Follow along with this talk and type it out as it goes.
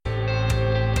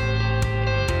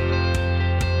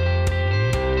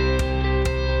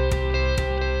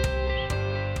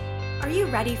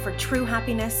ready for true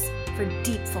happiness, for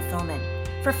deep fulfillment,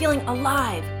 for feeling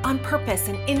alive, on purpose,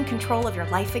 and in control of your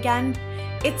life again?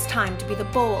 It's time to be the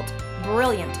bold,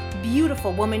 brilliant,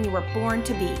 beautiful woman you were born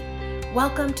to be.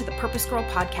 Welcome to the Purpose Girl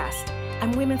Podcast.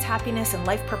 I'm women's happiness and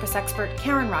life purpose expert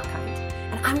Karen Rockkind,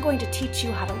 and I'm going to teach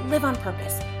you how to live on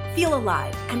purpose, feel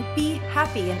alive, and be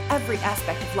happy in every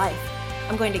aspect of life.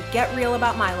 I'm going to get real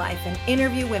about my life and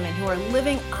interview women who are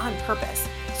living on purpose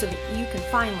so that you can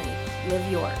finally live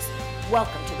yours.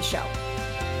 Welcome to the show.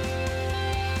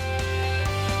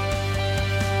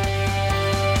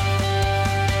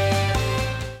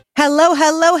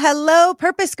 Hello,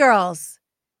 Purpose Girls.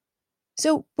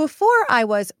 So before I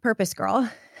was Purpose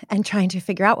Girl and trying to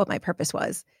figure out what my purpose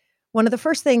was, one of the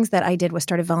first things that I did was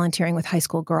started volunteering with high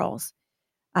school girls.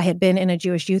 I had been in a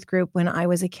Jewish youth group when I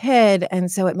was a kid, and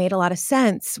so it made a lot of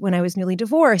sense when I was newly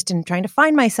divorced and trying to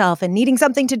find myself and needing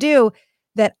something to do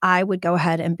that I would go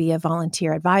ahead and be a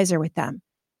volunteer advisor with them.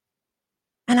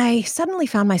 And I suddenly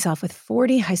found myself with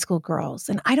 40 high school girls,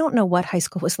 and I don't know what high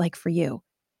school was like for you,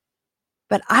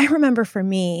 but I remember for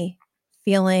me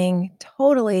feeling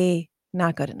totally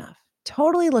not good enough,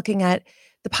 totally looking at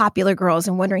the popular girls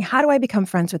and wondering, how do I become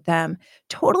friends with them?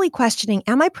 Totally questioning,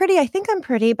 am I pretty? I think I'm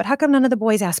pretty, but how come none of the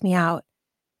boys ask me out?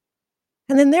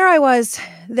 And then there I was,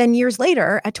 then years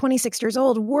later at 26 years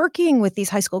old, working with these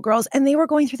high school girls, and they were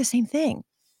going through the same thing.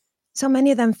 So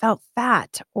many of them felt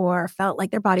fat or felt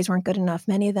like their bodies weren't good enough.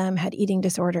 Many of them had eating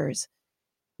disorders.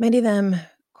 Many of them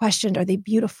questioned, are they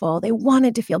beautiful? They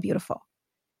wanted to feel beautiful.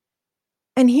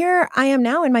 And here I am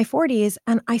now in my 40s,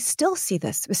 and I still see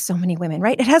this with so many women,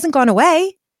 right? It hasn't gone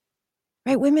away,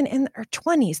 right? Women in their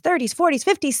 20s, 30s, 40s,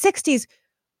 50s, 60s,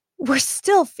 we're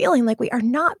still feeling like we are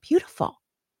not beautiful.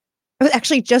 I was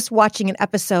actually just watching an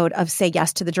episode of Say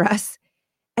Yes to the Dress,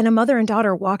 and a mother and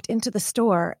daughter walked into the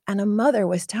store, and a mother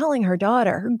was telling her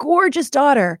daughter, her gorgeous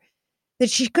daughter, that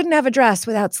she couldn't have a dress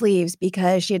without sleeves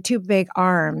because she had too big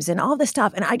arms and all this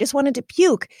stuff. And I just wanted to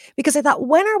puke because I thought,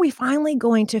 when are we finally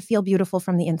going to feel beautiful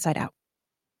from the inside out?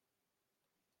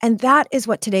 And that is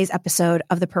what today's episode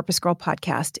of the Purpose Girl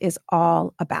podcast is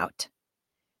all about.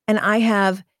 And I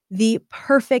have the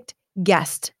perfect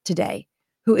guest today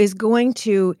who is going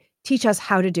to teach us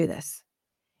how to do this.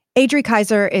 Adri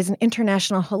Kaiser is an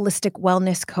international holistic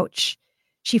wellness coach.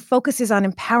 She focuses on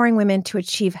empowering women to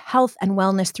achieve health and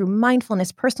wellness through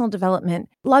mindfulness, personal development,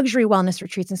 luxury wellness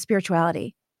retreats, and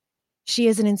spirituality. She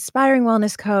is an inspiring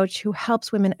wellness coach who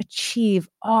helps women achieve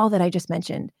all that I just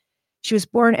mentioned. She was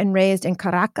born and raised in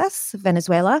Caracas,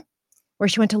 Venezuela, where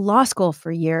she went to law school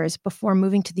for years before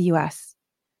moving to the U.S.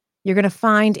 You're going to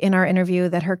find in our interview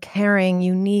that her caring,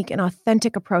 unique, and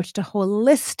authentic approach to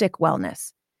holistic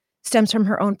wellness stems from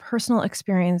her own personal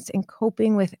experience in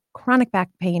coping with chronic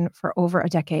back pain for over a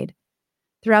decade.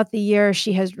 Throughout the year,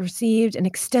 she has received an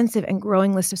extensive and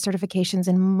growing list of certifications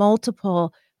in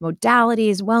multiple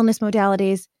modalities, wellness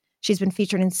modalities. She's been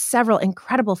featured in several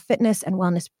incredible fitness and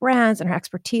wellness brands, and her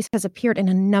expertise has appeared in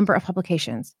a number of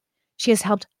publications. She has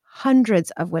helped hundreds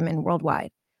of women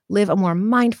worldwide live a more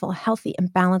mindful, healthy,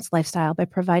 and balanced lifestyle by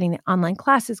providing online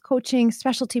classes, coaching,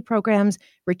 specialty programs,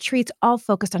 retreats, all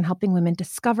focused on helping women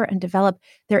discover and develop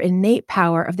their innate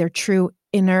power of their true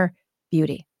inner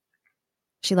beauty.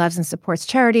 She loves and supports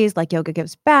charities like Yoga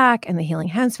Gives Back and the Healing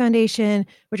Hands Foundation,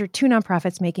 which are two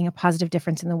nonprofits making a positive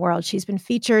difference in the world. She's been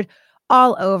featured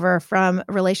all over, from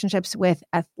relationships with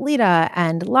Athleta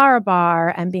and Lara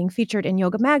Bar and being featured in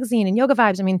Yoga Magazine and Yoga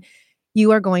Vibes. I mean,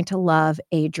 you are going to love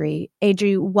Adri.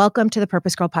 Adri, welcome to the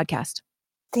Purpose Girl podcast.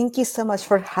 Thank you so much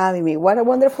for having me. What a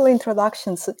wonderful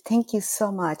introduction. So thank you so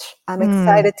much. I'm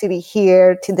excited to be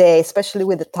here today, especially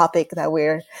with the topic that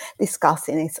we're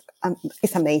discussing.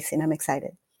 It's amazing. I'm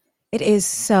excited. It is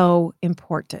so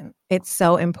important. It's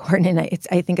so important. And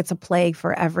I think it's a plague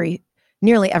for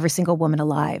nearly every single woman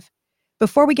alive.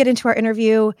 Before we get into our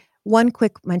interview, one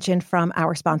quick mention from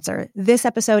our sponsor. This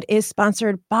episode is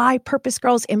sponsored by Purpose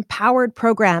Girl's Empowered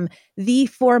Program, the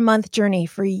 4-month journey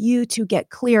for you to get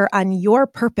clear on your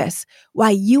purpose, why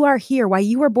you are here, why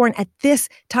you were born at this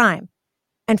time,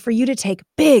 and for you to take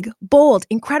big, bold,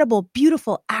 incredible,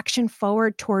 beautiful action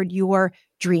forward toward your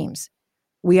dreams.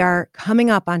 We are coming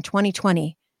up on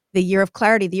 2020, the year of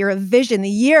clarity, the year of vision, the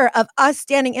year of us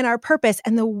standing in our purpose,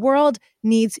 and the world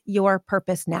needs your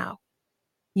purpose now.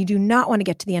 You do not want to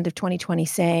get to the end of 2020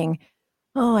 saying,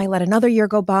 oh, I let another year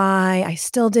go by. I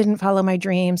still didn't follow my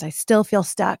dreams. I still feel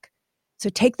stuck. So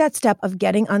take that step of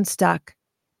getting unstuck.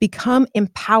 Become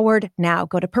empowered now.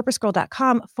 Go to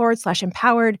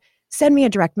purposegirl.com/empowered. Send me a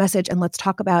direct message and let's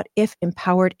talk about if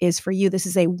empowered is for you. This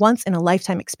is a once in a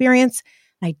lifetime experience.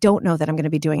 I don't know that I'm going to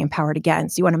be doing Empowered again.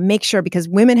 So you want to make sure, because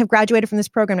women have graduated from this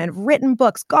program and have written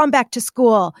books, gone back to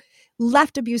school,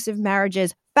 left abusive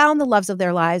marriages, found the loves of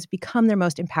their lives, become their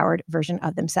most empowered version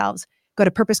of themselves. Go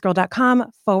to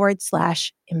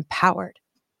purposegirl.com/empowered.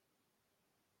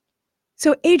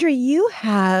 So Adri, you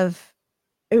have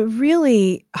a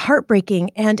really heartbreaking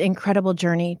and incredible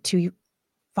journey to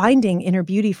finding inner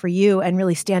beauty for you and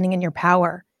really standing in your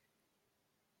power.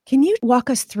 Can you walk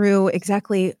us through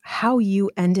exactly how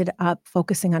you ended up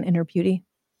focusing on inner beauty?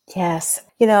 Yes.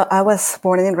 I was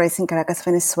born and raised in Caracas,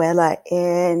 Venezuela,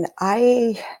 and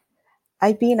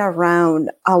I've been around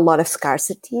a lot of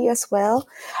scarcity as well.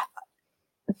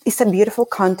 It's a beautiful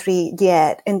country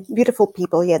yet, and beautiful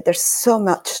people yet. There's so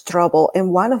much trouble.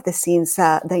 And one of the scenes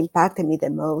that impacted me the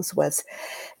most was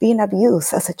being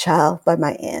abused as a child by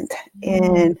my aunt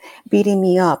and beating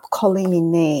me up, calling me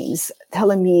names,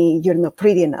 telling me you're not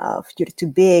pretty enough, you're too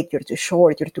big, you're too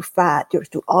short, you're too fat, you're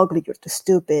too ugly, you're too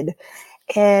stupid.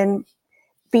 And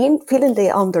feeling the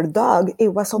underdog, it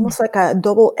was almost like a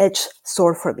double-edged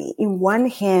sword for me. In one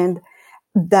hand,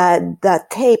 that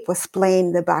tape was playing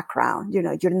in the background,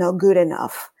 you're not good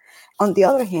enough. On the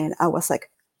other hand, I was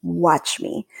like, watch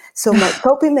me. So my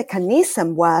coping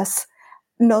mechanism was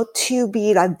not to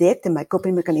be a victim. My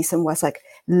coping mechanism was like,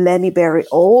 let me bury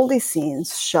all these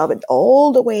sins, shove it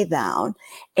all the way down,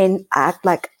 and act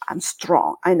like I'm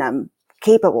strong and I'm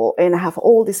capable and I have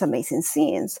all these amazing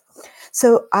scenes.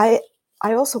 So I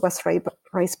also was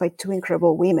raised by two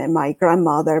incredible women, my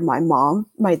grandmother, my mom.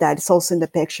 My dad is also in the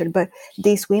picture, but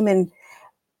these women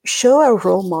show a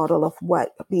role model of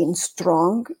what being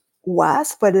strong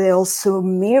was, but they also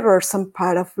mirror some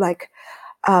part of like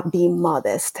being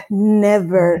modest,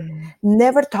 never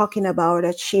talking about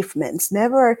achievements,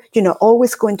 never,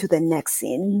 always going to the next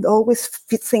scene, always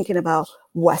thinking about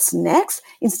what's next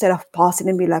instead of pausing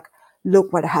and be like,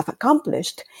 look what I have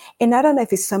accomplished. And I don't know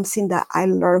if it's something that I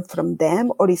learned from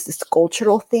them or it's this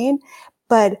cultural thing,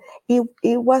 but it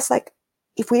was like,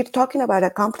 if we're talking about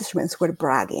accomplishments, we're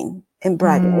bragging, and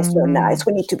bragging is so nice.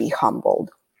 We need to be humbled.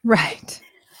 Right.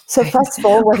 So fast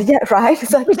forward, yeah, right?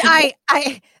 It's like, I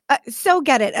so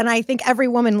get it. And I think every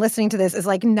woman listening to this is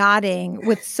like nodding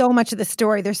with so much of the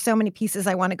story. There's so many pieces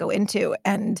I want to go into.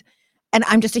 And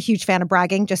I'm just a huge fan of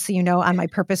bragging. Just so you know, on my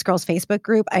Purpose Girls Facebook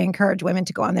group, I encourage women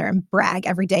to go on there and brag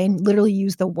every day and literally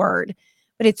use the word.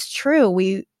 But it's true.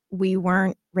 We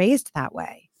weren't raised that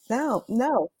way. No.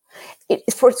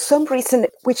 For some reason,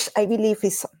 which I believe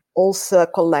is also a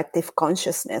collective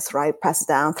consciousness, right? Passed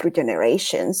down through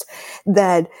generations,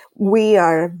 that we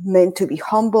are meant to be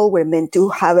humble. We're meant to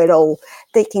have it all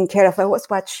taken care of. I was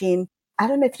watching, I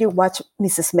don't know if you watch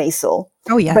Mrs. Maisel.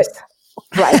 Oh, yes. But,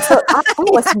 right. So I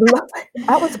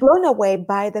was blown away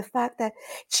by the fact that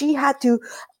she had to,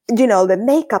 the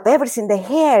makeup, everything, the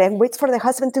hair, and waits for the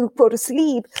husband to go to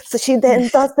sleep. So she then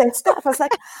does that stuff. I was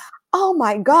like, oh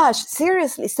my gosh,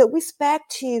 seriously. So we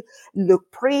expect to look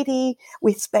pretty.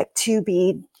 We expect to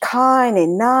be kind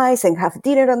and nice and have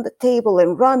dinner on the table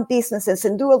and run businesses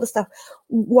and do all the stuff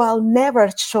while never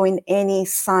showing any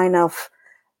sign of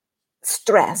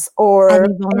stress or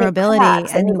any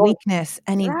vulnerability, any weakness,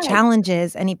 any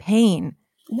challenges, any pain.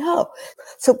 No.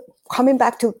 So coming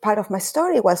back to part of my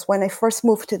story was when I first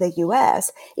moved to the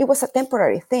US, it was a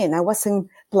temporary thing. I wasn't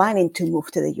planning to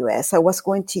move to the US. I was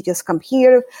going to just come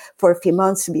here for a few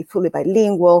months to be fully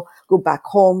bilingual, go back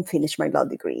home, finish my law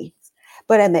degree.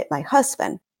 But I met my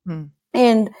husband.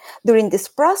 And during this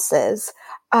process,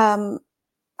 I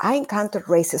encountered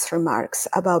racist remarks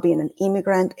about being an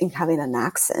immigrant and having an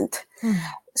accent.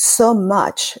 So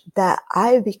much that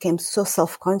I became so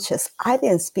self-conscious. I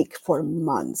didn't speak for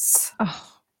months.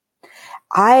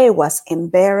 I was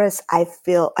embarrassed. I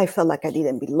felt like I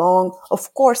didn't belong.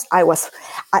 Of course,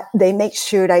 they make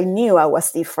sure I knew I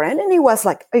was different. And it was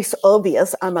like, it's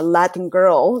obvious I'm a Latin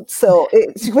girl. So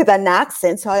it's with an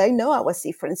accent. So I know I was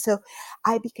different. So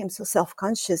I became so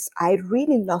self-conscious. I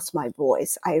really lost my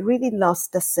voice. I really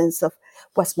lost the sense of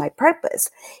what's my purpose.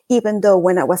 Even though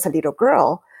when I was a little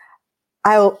girl,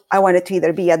 I wanted to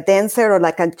either be a dancer or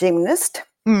like a gymnast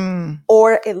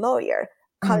or a lawyer,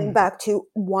 coming back to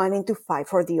wanting to fight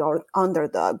for the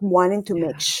underdog, wanting to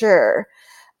make sure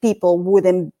people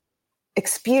wouldn't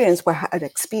experience what I had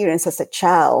experienced as a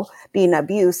child, being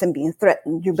abused and being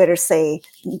threatened. You better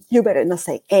not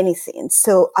say anything.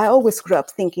 So I always grew up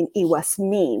thinking it was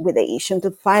me with the issue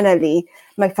until finally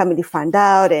my family found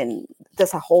out, and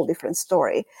that's a whole different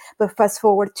story. But fast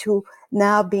forward to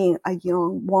now being a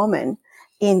young woman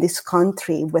in this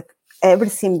country with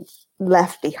everything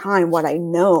left behind, what I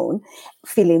known,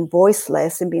 feeling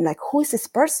voiceless and being like, who is this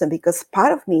person? Because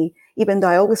part of me, even though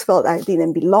I always felt I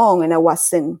didn't belong and I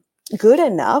wasn't good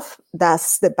enough.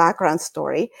 That's the background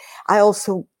story. I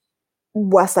also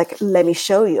was like, let me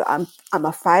show you. I'm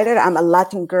a fighter. I'm a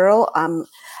Latin girl. I'm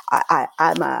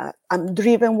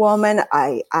driven woman.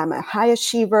 I'm a high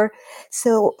achiever.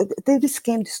 So this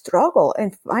came to struggle.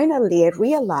 And finally I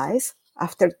realized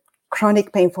after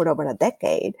chronic pain for over a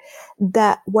decade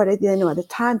that what I didn't know at the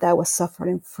time, that I was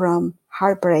suffering from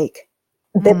heartbreak.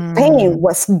 The pain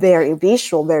was very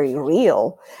visual, very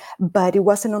real, but it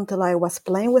wasn't until I was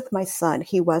playing with my son.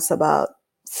 He was about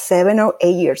 7 or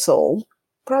 8 years old,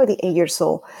 probably 8 years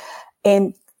old,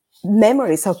 and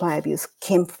memories of my abuse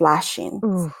came flashing.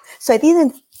 Ooh. So I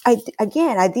didn't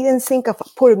think of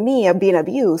poor me of being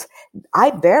abused.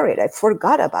 I buried it, I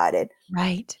forgot about it.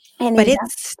 Right. And But in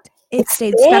that, it it's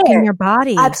stayed stuck in there. your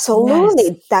body. Yes.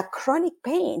 Absolutely. That chronic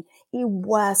pain, it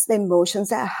was the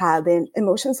emotions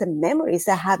and memories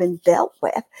that I haven't dealt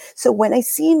with. So when I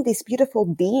seen this beautiful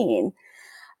being,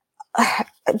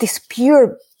 this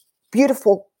pure,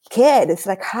 beautiful kid, it's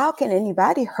like, how can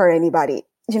anybody hurt anybody?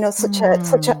 Such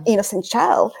a innocent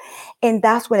child. And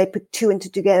that's when I put two and two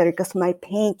together, because my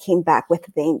pain came back with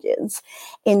vengeance.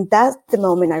 And that's the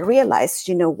moment I realized,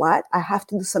 you know what? I have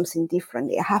to do something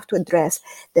differently. I have to address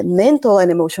the mental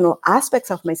and emotional aspects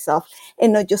of myself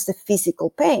and not just the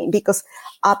physical pain. Because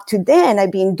up to then,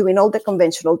 I've been doing all the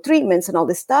conventional treatments and all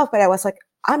this stuff, but I was like,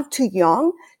 I'm too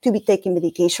young to be taking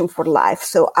medication for life.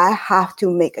 So I have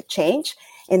to make a change.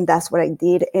 And that's what I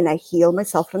did. And I healed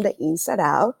myself from the inside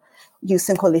out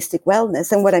using holistic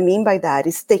wellness. And what I mean by that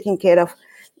is taking care of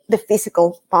the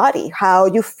physical body, how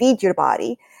you feed your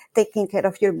body, taking care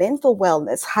of your mental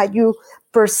wellness, how you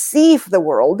perceive the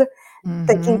world,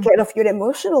 taking care of your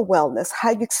emotional wellness, how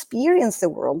you experience the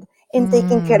world, and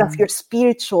taking care of your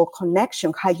spiritual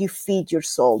connection, how you feed your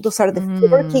soul. Those are the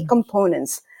four key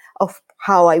components of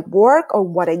how I work, or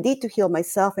what I did to heal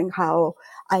myself, and how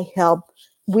I help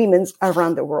women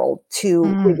around the world to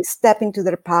really step into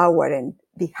their power and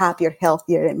be happier,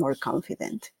 healthier, and more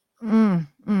confident. That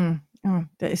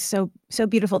is so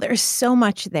beautiful. There's so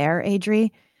much there, Adri.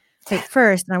 But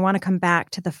first, and I want to come back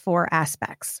to the 4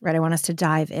 aspects, right? I want us to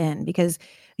dive in, because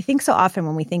I think so often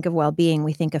when we think of well-being,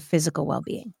 we think of physical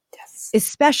well-being, Yes.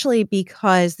 especially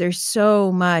because there's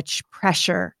so much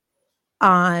pressure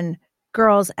on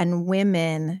girls and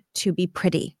women to be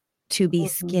pretty, to be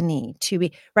skinny, to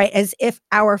be right, as if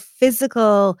our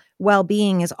physical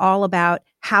well-being is all about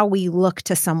how we look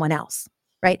to someone else,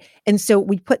 right? And so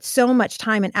we put so much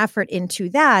time and effort into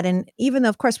that. And even though,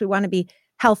 of course, we want to be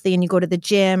healthy and you go to the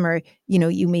gym, or,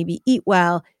 you maybe eat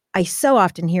well, I so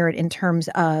often hear it in terms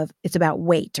of it's about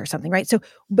weight or something, right? So,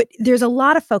 but there's a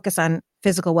lot of focus on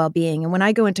physical well-being. And when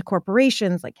I go into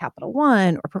corporations like Capital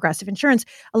One or Progressive Insurance,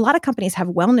 a lot of companies have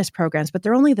wellness programs, but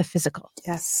they're only the physical.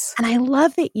 Yes. And I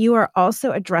love that you are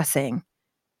also addressing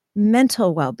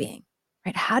mental well-being,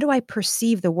 right? How do I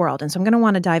perceive the world? And so I'm going to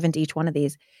want to dive into each one of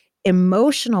these.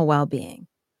 Emotional well-being.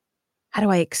 How do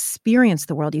I experience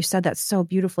the world? You said that so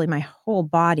beautifully. My whole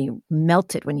body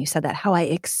melted when you said that, how I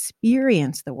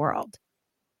experience the world.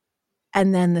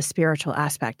 And then the spiritual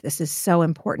aspect. This is so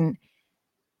important.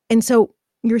 And so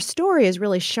your story is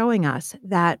really showing us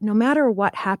that no matter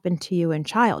what happened to you in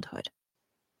childhood,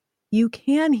 you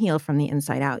can heal from the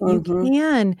inside out. You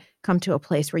can come to a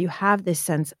place where you have this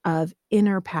sense of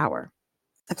inner power.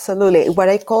 Absolutely. What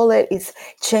I call it is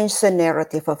change the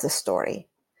narrative of the story.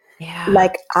 Yeah.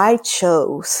 Like, I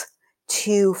chose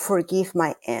to forgive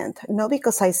my aunt, not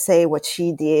because I say what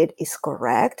she did is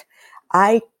correct.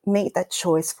 I made that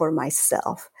choice for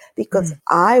myself because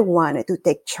I wanted to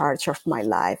take charge of my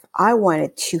life. I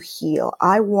wanted to heal.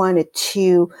 I wanted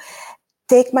to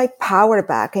take my power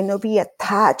back and not be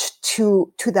attached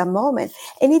to that moment.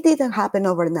 And it didn't happen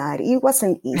overnight. It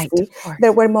wasn't easy. Right, of course.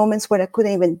 There were moments where I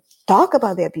couldn't even talk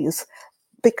about the abuse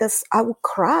because I would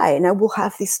cry and I would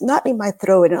have this knot in my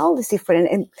throat and all these different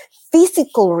and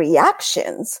physical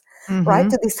reactions, right,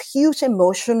 to this huge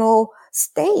emotional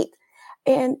state.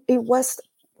 And it was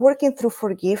working through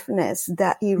forgiveness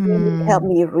that it really helped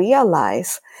me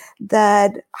realize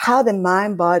that how the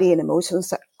mind, body, and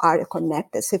emotions are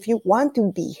connected. So if you want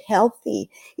to be healthy,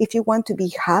 if you want to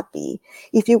be happy,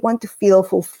 if you want to feel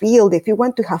fulfilled, if you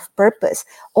want to have purpose,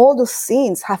 all those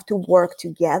things have to work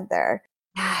together.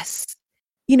 Yes.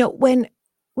 When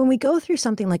we go through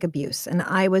something like abuse, and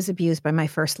I was abused by my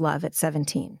first love at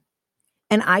 17.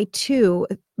 And I too,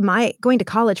 my going to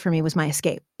college for me was my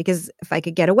escape, because if I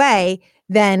could get away,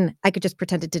 then I could just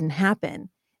pretend it didn't happen.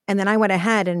 And then I went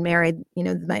ahead and married,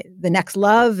 the next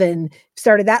love, and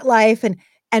started that life,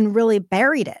 and really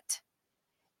buried it.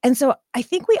 And so I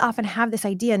think we often have this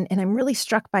idea, and I'm really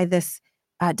struck by this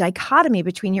dichotomy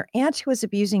between your aunt who was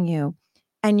abusing you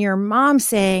and your mom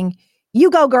saying, you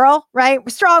go girl, right?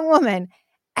 Strong woman.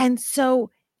 And so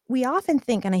we often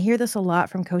think, and I hear this a lot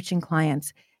from coaching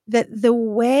clients, that the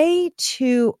way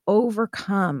to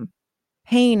overcome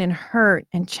pain and hurt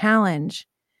and challenge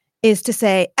is to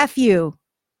say F you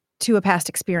to a past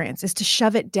experience, is to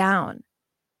shove it down.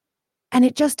 And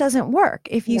it just doesn't work.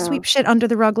 If you sweep shit under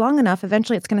the rug long enough,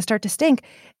 eventually it's going to start to stink.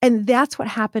 And that's what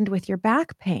happened with your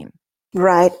back pain.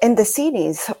 Right. And the thing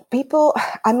is, people,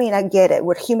 I mean, I get it.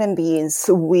 We're human beings.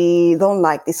 We don't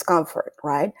like discomfort,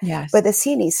 right? Yes. But the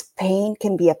thing is, pain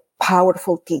can be a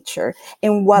powerful teacher.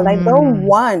 And while I don't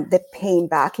want the pain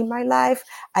back in my life,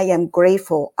 I am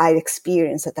grateful I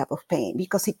experienced that type of pain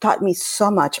because it taught me so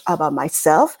much about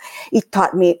myself. It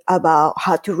taught me about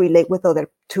how to relate with other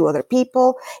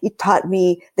people. It taught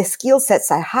me the skill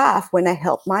sets I have when I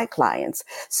help my clients.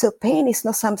 So pain is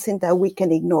not something that we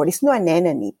can ignore. It's not an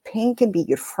enemy. Pain can be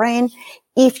your friend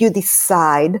if you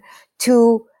decide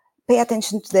to pay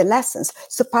attention to the lessons.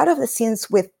 So part of the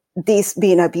scenes with this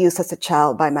being abused as a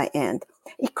child by my aunt,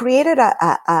 it created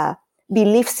a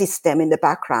belief system in the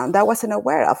background that I wasn't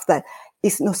aware of, that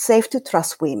it's not safe to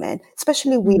trust women,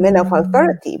 especially women of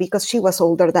authority, because she was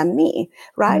older than me,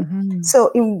 right?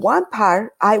 So in one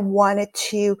part, I wanted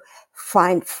to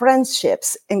find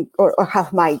friendships or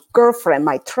have my girlfriend,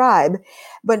 my tribe.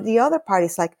 But the other part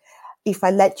is like, if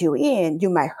I let you in, you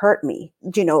might hurt me.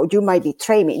 You might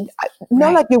betray me.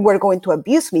 Not like you were going to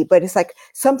abuse me, but it's like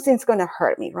something's going to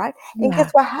hurt me, right? Yeah. And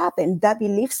guess what happened? That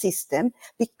belief system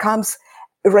becomes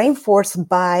reinforced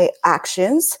by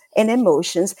actions and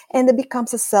emotions, and it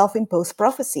becomes a self-imposed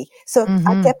prophecy. So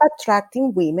I kept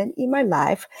attracting women in my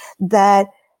life that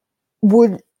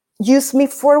would use me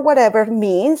for whatever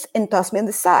means and toss me on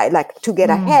the side, like to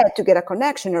get ahead, to get a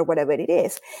connection or whatever it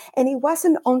is. And it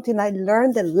wasn't until I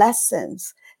learned the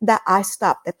lessons that I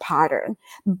stopped the pattern.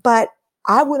 But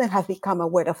I wouldn't have become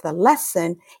aware of the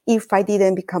lesson if I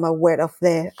didn't become aware of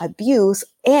the abuse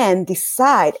and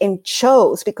decide and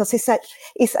chose, because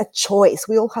it's a choice.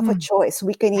 We all have a choice.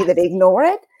 We can either ignore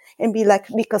it and be like,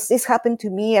 because this happened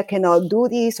to me, I cannot do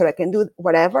this, or I can do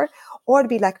whatever, or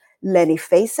be like, let me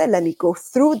face it. Let me go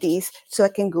through this so I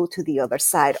can go to the other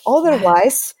side.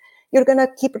 Otherwise, you're going to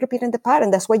keep repeating the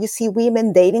pattern. That's why you see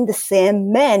women dating the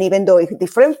same men, even though it's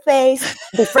different face,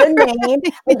 different name,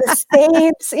 but the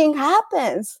same thing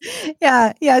happens.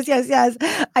 Yeah. Yes.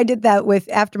 I did that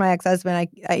after my ex-husband.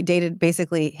 I dated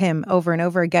basically him over and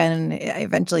over again. And I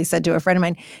eventually said to a friend of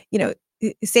mine,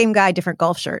 same guy, different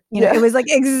golf shirt. It was like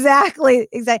exactly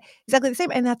the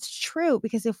same. And that's true,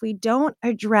 because if we don't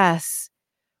address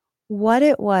what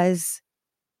it was,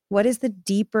 what is the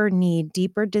deeper need,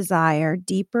 deeper desire,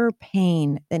 deeper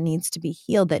pain that needs to be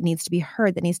healed, that needs to be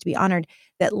heard, that needs to be honored,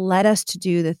 that led us to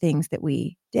do the things that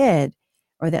we did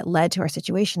or that led to our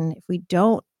situation, if we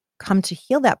don't come to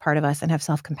heal that part of us and have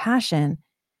self-compassion,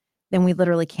 then we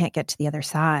literally can't get to the other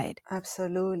side.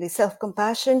 Absolutely.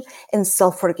 Self-compassion and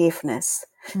self-forgiveness,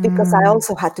 because I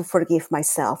also had to forgive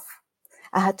myself.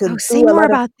 I had to say more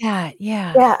about that.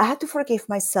 Yeah. Yeah, I had to forgive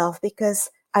myself because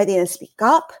I didn't speak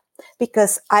up.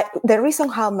 Because the reason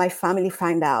how my family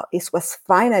found out was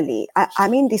finally,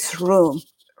 I'm in this room,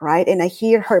 right? And I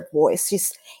hear her voice.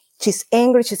 She's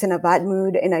angry. She's in a bad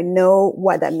mood. And I know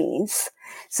what that means.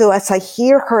 So as I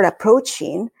hear her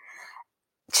approaching,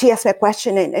 she asked me a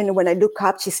question, and when I look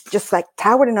up, she's just like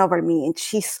towering over me, and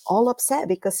she's all upset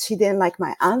because she didn't like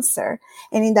my answer.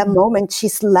 And in that moment, she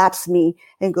slaps me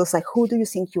and goes like, "Who do you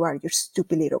think you are, you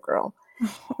stupid little girl?"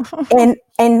 and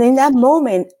in that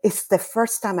moment, it's the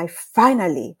first time I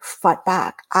finally fought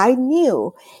back. I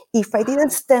knew if I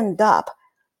didn't stand up,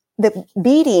 the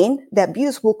beating, the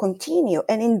abuse will continue.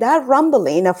 And in that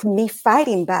rumbling of me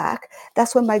fighting back,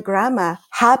 that's when my grandma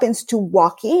happens to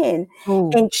walk in.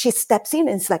 And she steps in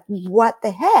and it's like, what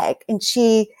the heck? And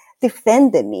she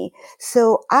defended me.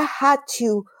 So I had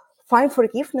to find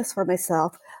forgiveness for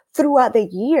myself throughout the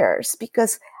years,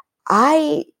 because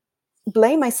I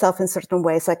blame myself in certain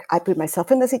ways. Like I put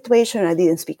myself in the situation and I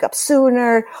didn't speak up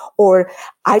sooner, or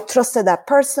I trusted that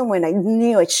person when I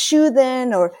knew I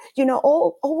shouldn't, or,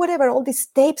 all whatever, all these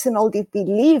tapes and all these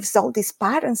beliefs, all these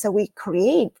patterns that we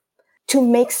create to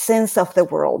make sense of the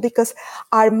world. Because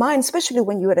our mind, especially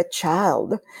when you're a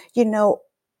child, you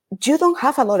don't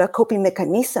have a lot of coping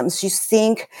mechanisms. You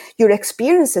think your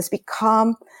experiences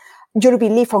become your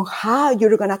belief on how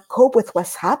you're going to cope with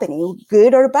what's happening,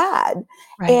 good or bad.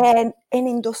 Right. And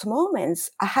in those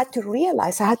moments, I had to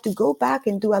realize I had to go back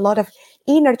and do a lot of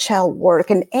inner child work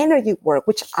and energy work,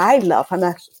 which I love. And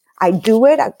I do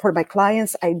it for my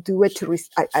clients. I do it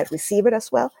I receive it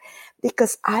as well,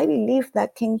 because I believe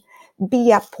that can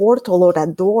be a portal or a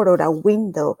door or a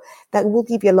window that will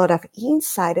give you a lot of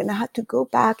insight. And I had to go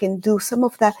back and do some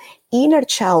of the inner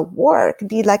child work,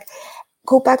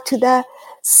 go back to the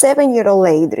 7-year-old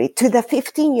Adri, to the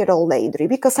 15-year-old Adri,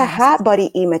 because I had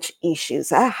body image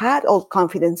issues. I had all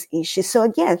confidence issues. So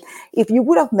again, if you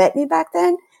would have met me back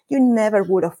then, you never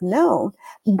would have known.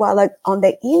 While on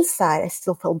the inside, I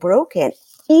still felt broken,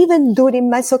 even during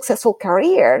my successful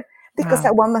career, because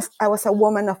I was a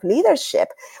woman of leadership.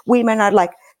 Women are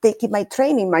like taking my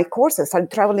training, my courses. I'm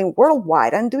traveling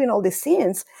worldwide. I'm doing all these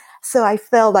things. So I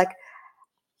felt like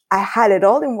I had it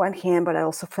all in one hand, but I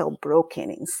also felt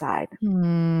broken inside.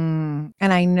 And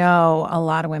I know a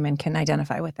lot of women can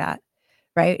identify with that,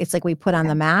 right? It's like we put on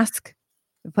the mask,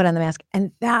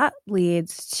 and that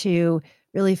leads to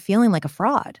really feeling like a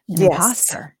fraud, an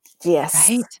imposter. Yes.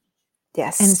 Right?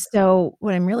 Yes. And so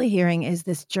what I'm really hearing is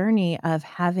this journey of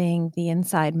having the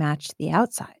inside match the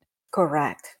outside.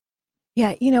 Correct.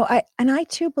 Yeah. I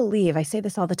too believe, I say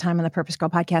this all the time on the Purpose Girl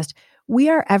podcast, we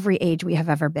are every age we have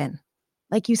ever been.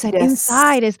 Like you said,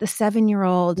 inside is the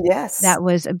 7-year-old that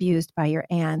was abused by your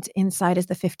aunt. Inside is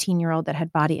the 15-year-old that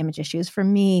had body image issues. For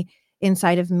me,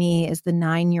 inside of me is the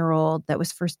 9-year-old that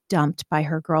was first dumped by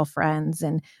her girlfriends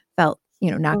and felt,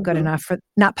 not good enough,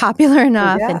 not popular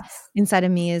enough. And inside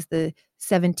of me is the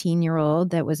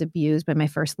 17-year-old that was abused by my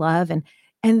first love.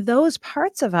 And those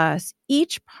parts of us,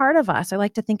 each part of us, I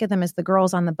like to think of them as the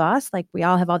girls on the bus. Like we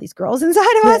all have all these girls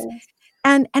inside of us.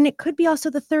 And it could be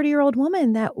also the 30-year-old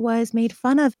woman that was made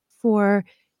fun of for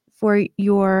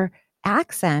your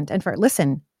accent and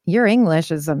listen, your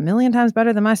English is a million times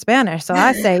better than my Spanish. So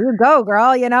I say, you go, girl,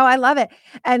 I love it.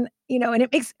 And,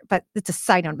 but it's a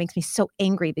side note, it makes me so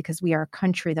angry because we are a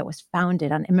country that was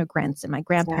founded on immigrants and my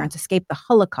grandparents escaped the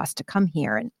Holocaust to come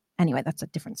here. And anyway, that's a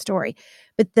different story.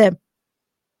 But the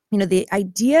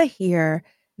idea here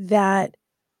that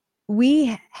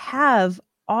we have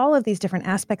all of these different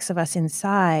aspects of us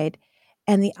inside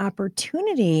and the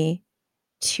opportunity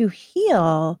to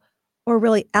heal or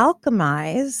really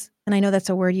alchemize, and I know that's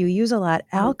a word you use a lot,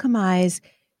 alchemize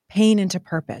pain into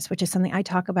purpose, which is something I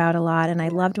talk about a lot. And I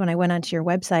loved when I went onto your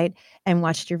website and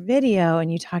watched your video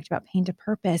and you talked about pain to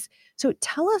purpose. So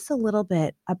tell us a little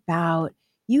bit about,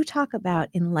 you talk about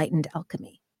enlightened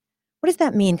alchemy. What does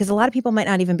that mean? Because a lot of people might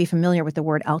not even be familiar with the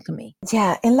word alchemy.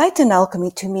 Yeah, enlightened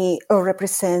alchemy to me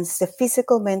represents the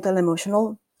physical, mental,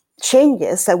 emotional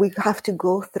changes that we have to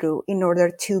go through in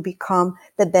order to become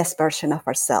the best version of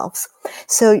ourselves.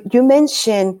 So you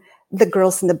mentioned the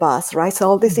girls in the bus, right? So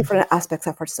all these different aspects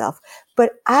of ourselves.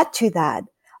 But add to that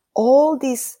all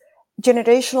these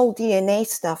generational DNA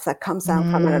stuff that comes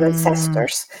down from our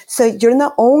ancestors. So you're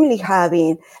not only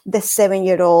having the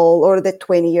 7-year-old or the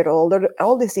 20-year-old or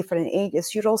all these different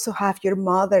ages, you also have your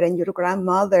mother and your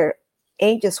grandmother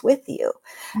ages with you.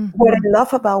 What I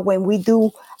love about when we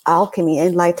do alchemy,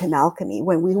 enlightened alchemy,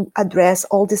 when we address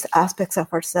all these aspects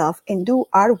of ourselves and do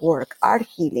our work, our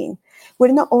healing,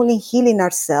 we're not only healing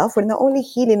ourselves, we're not only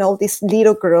healing all these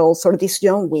little girls or these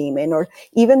young women or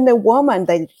even the woman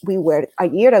that we were a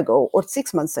year ago or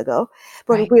 6 months ago,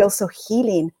 but we're also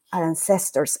healing our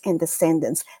ancestors and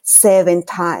descendants 7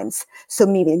 times. So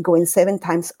meaning going 7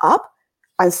 times up,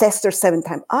 ancestors 7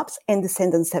 times up, and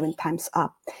descendants 7 times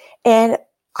up. And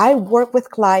I work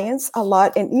with clients a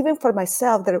lot, and even for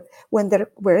myself, that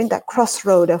we're in that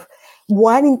crossroad of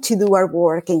wanting to do our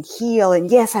work and heal, and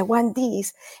yes, I want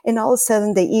these, and all of a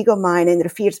sudden the ego mind and the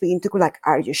fears begin to go like,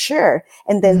 "Are you sure?"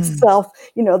 And then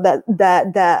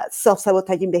that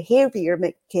self-sabotaging behavior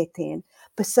may kick in.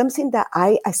 But something that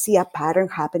I see a pattern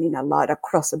happening a lot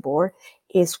across the board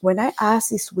is when I ask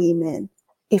these women,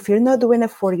 if you're not doing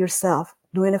it for yourself,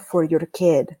 doing it for your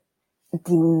kid,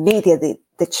 immediately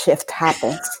the shift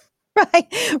happens.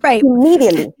 Right.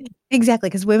 Immediately. Exactly.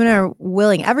 Because women are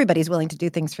willing, everybody's willing to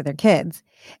do things for their kids.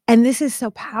 And this is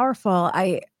so powerful.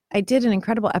 I did an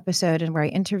incredible episode where I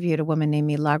interviewed a woman named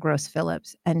Milagros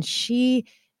Phillips, and she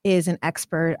is an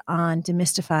expert on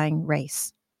demystifying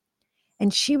race.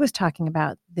 And she was talking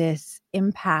about this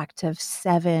impact of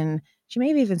 7, she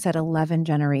maybe even said 11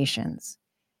 generations,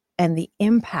 and the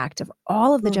impact of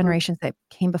all of the generations that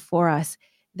came before us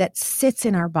that sits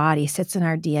in our body, sits in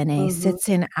our DNA, sits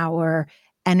in our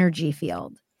energy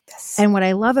field. Yes. And what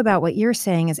I love about what you're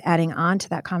saying is adding on to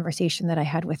that conversation that I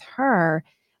had with her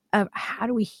of how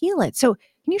do we heal it? So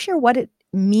can you share what it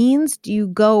means? Do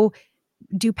you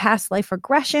do past life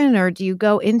regression, or do you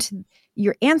go into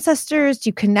your ancestors? Do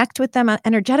you connect with them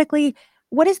energetically?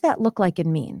 What does that look like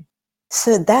and mean?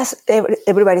 So that's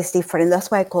everybody's different. That's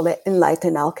why I call it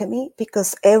enlightened alchemy,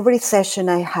 because every session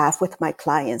I have with my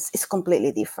clients is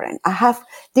completely different. I have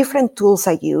different tools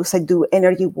I use. I do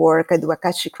energy work. I do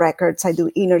Akashic records. I do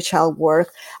inner child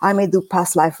work. I may do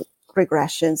past life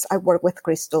regressions. I work with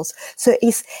crystals. So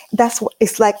that's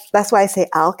why I say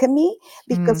alchemy,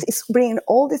 because it's bringing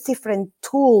all these different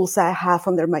tools I have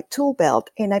under my tool belt,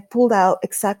 and I pulled out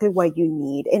exactly what you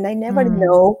need. And I never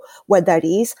know what that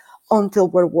is until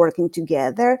we're working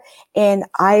together. And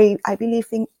I believe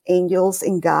in angels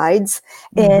and guides.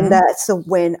 And so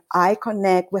when I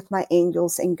connect with my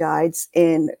angels and guides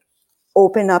and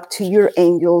open up to your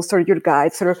angels or your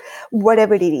guides or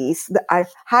whatever it is, our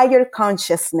higher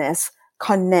consciousness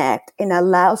connect and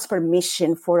allows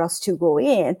permission for us to go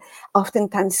in.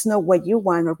 Oftentimes it's not what you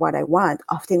want or what I want.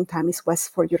 Oftentimes it's what's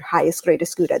for your highest,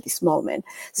 greatest good at this moment.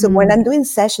 So when I'm doing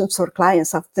sessions for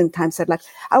clients, oftentimes they're like,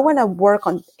 I want to work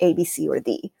on A, B, C, or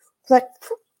D. It's like,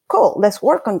 cool, let's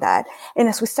work on that. And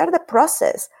as we start the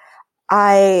process,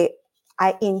 I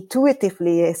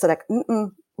intuitively, it's like,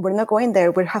 we're not going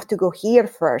there. We have to go here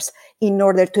first in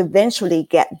order to eventually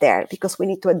get there, because we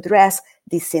need to address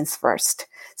these things first.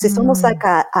 So it's almost like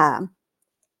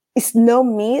it's no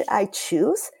me I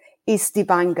choose. It's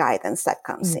divine guidance that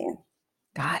comes in.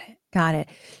 Got it. Got it.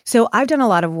 So I've done a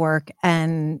lot of work,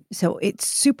 and so it's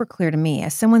super clear to me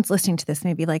as someone's listening to this,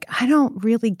 maybe like, I don't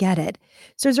really get it.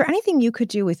 So is there anything you could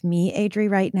do with me, Adri,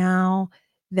 right now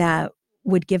that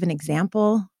would give an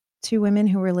example to women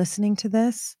who are listening to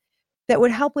this that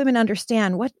would help women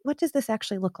understand what does this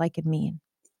actually look like and mean?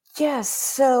 Yes.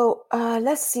 So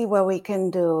let's see what we can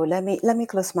do. Let me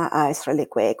close my eyes really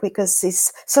quick,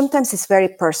 because sometimes it's very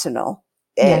personal.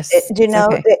 Yes, it's And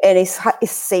okay.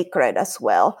 it's sacred as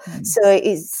well. So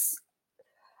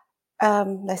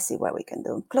let's see what we can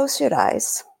do. Close your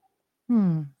eyes.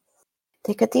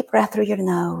 Take a deep breath through your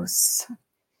nose.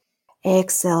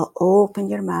 Exhale, open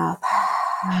your mouth.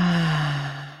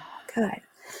 Good.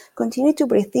 Continue to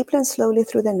breathe deeply and slowly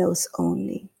through the nose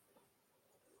only.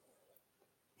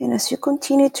 And as you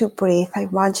continue to breathe, I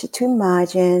want you to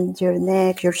imagine your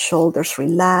neck, your shoulders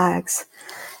relax.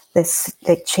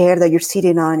 The chair that you're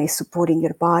sitting on is supporting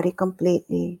your body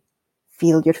completely.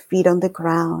 Feel your feet on the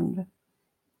ground.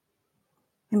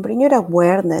 And bring your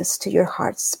awareness to your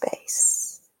heart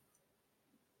space.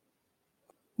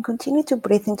 And continue to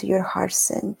breathe into your heart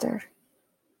center.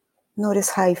 Notice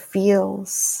how it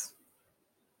feels.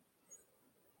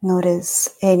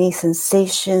 Notice any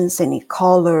sensations, any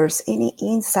colors, any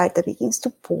insight that begins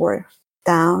to pour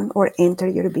down or enter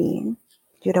your being,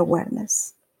 your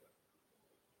awareness.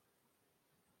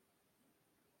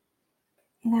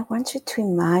 And I want you to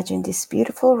imagine this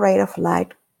beautiful ray of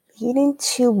light beginning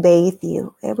to bathe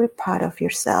you, every part of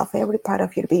yourself, every part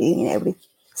of your being, every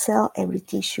cell, every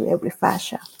tissue, every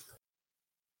fascia.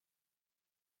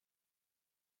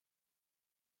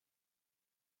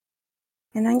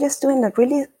 And I'm just doing a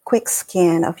really quick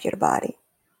scan of your body,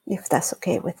 if that's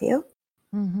okay with you.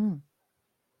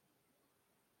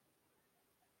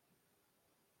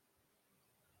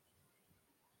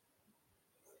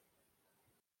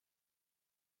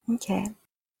 Okay.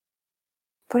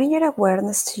 Bring your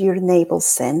awareness to your navel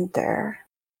center.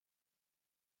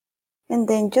 And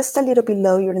then just a little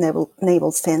below your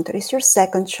navel center is your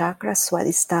second chakra,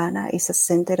 Swadhisthana. It's a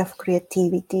center of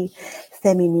creativity,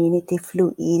 femininity,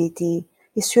 fluidity.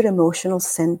 It's your emotional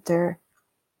center.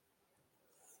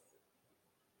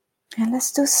 And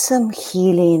let's do some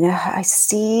healing. I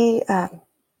see,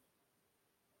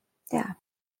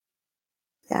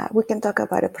 we can talk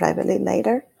about it privately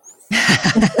later.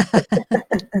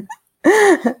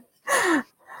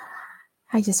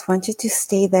 I just want you to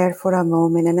stay there for a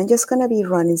moment, and I'm just going to be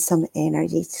running some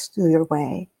energy through your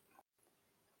way.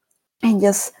 And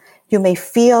just, you may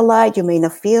feel light, you may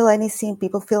not feel anything.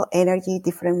 People feel energy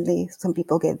differently. Some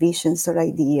people get visions or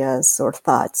ideas or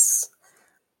thoughts.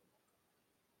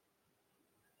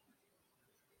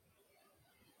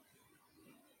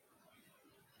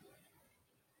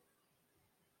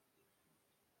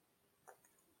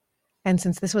 And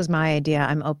since this was my idea,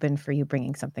 I'm open for you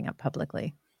bringing something up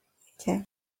publicly. Okay.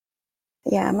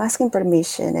 Yeah, I'm asking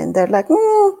permission, and they're like,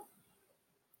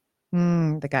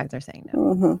 The guys are saying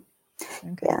no.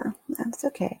 Okay. Yeah, that's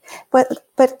okay. But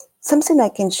something I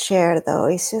can share though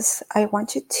is just, I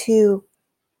want you to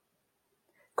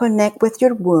connect with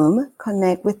your womb,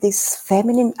 connect with this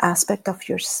feminine aspect of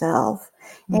yourself,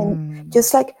 and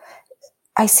just like,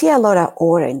 I see a lot of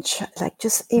orange, like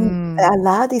just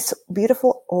allow this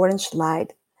beautiful orange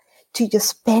light to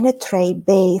just penetrate,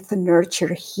 bathe,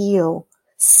 nurture, heal,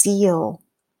 seal.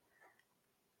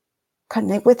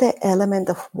 Connect with the element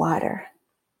of water.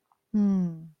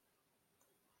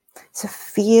 So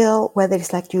feel whether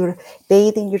it's like you're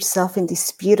bathing yourself in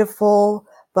this beautiful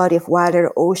body of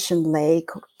water, ocean,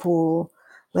 lake, or pool,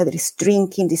 whether it's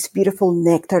drinking this beautiful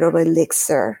nectar or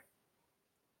elixir.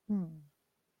 Hmm.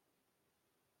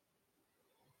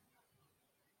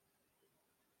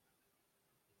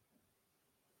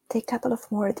 Take a couple of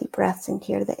more deep breaths in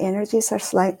here. The energies are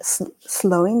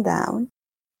slowing down.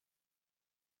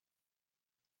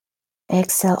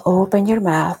 Exhale, open your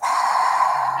mouth.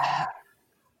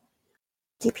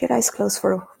 Keep your eyes closed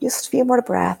for just a few more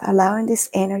breaths, allowing these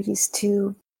energies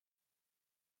to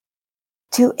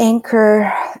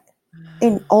anchor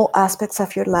in all aspects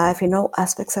of your life, in all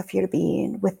aspects of your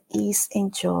being, with ease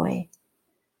and joy.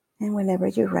 And whenever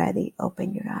you're ready,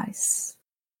 open your eyes.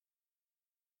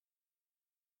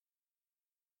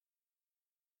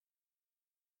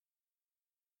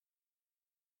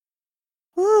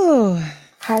 Ooh.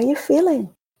 How are you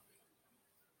feeling?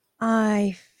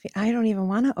 I don't even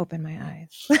want to open my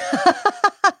eyes.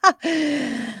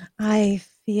 I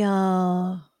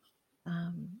feel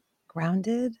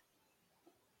grounded.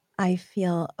 I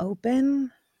feel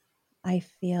open. I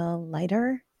feel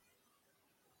lighter.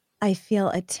 I feel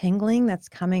a tingling that's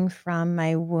coming from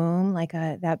my womb, like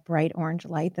that bright orange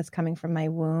light that's coming from my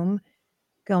womb,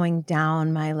 going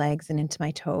down my legs and into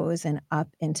my toes and up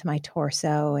into my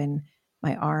torso and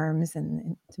my arms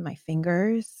and into my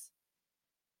fingers.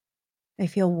 I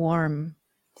feel warm.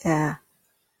 Yeah.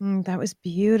 That was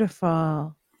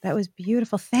beautiful. That was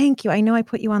beautiful. Thank you. I know I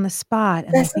put you on the spot,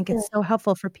 and I That's think okay. it's so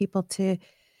helpful for people to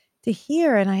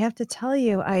hear. And I have to tell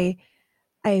you, I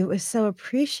was so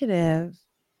appreciative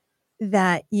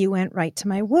that you went right to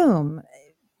my womb.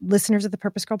 Listeners of the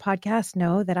Purpose Girl podcast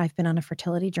know that I've been on a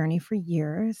fertility journey for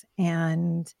years,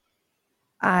 and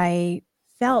I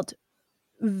felt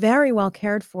very well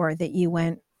cared for that you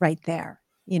went right there.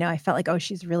 You know, I felt like, oh,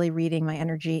 she's really reading my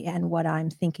energy and what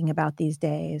I'm thinking about these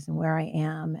days and where I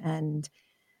am. And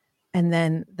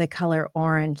then the color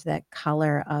orange, that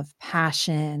color of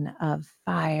passion, of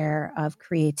fire, of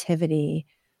creativity,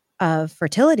 of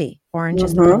fertility. Orange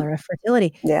is the Mm-hmm. color of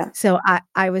fertility. Yeah. So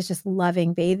I was just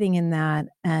loving bathing in that.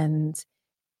 And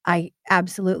I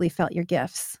absolutely felt your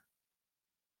gifts.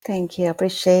 Thank you.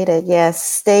 Appreciate it. Yes.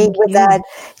 Stay Thank with you. that.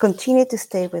 Continue to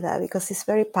stay with that because it's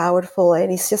very powerful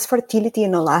and it's just fertility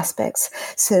in all aspects.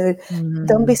 So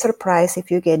don't be surprised if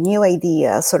you get new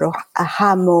ideas or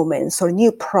aha moments or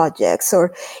new projects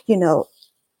or,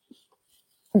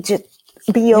 just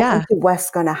be open Yeah. to what's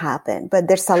going to happen. But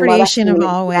there's a lot of Creation of healing.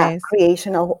 always.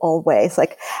 Creation of always.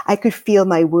 Like I could feel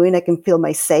my wound. I can feel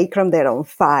my sacrum. They're on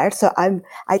fire. So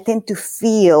I tend to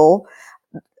feel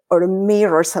or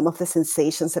mirror some of the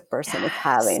sensations a person is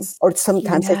having. Yes. Or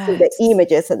sometimes I see the Yes.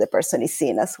 images that the person is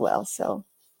seeing as well. So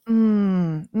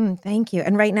Thank you.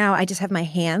 And right now I just have my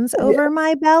hands yeah. over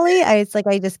my belly. It's like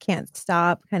I just can't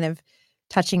stop kind of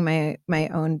touching my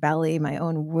own belly, my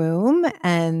own womb.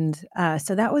 And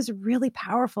so that was really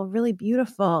powerful, really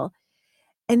beautiful.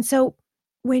 And so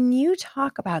when you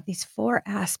talk about these 4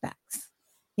 aspects,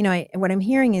 what I'm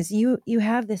hearing is you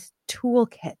have this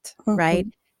toolkit, right? Mm-hmm.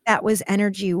 That was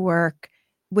energy work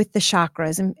with the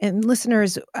chakras. And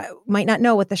listeners might not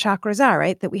know what the chakras are,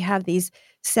 right? That we have these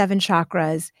 7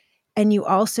 chakras. And you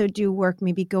also do work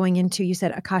maybe going into, you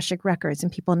said Akashic records,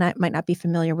 and people might not be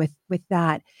familiar with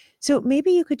that. So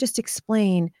maybe you could just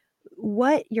explain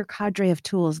what your cadre of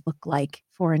tools look like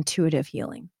for intuitive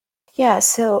healing. Yeah,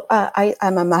 so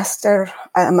I'm a master.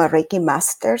 I'm a Reiki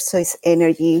master. So it's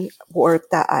energy work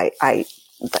that I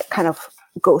that kind of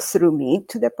go through me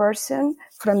to the person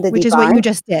from the Which is what you divine.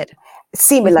 just did with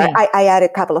Similar. me. I add a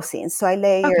couple of things. So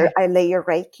Okay. I layer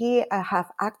Reiki. I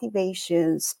have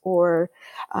activations or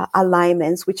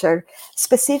alignments, which are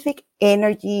specific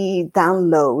energy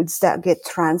downloads that get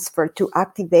transferred to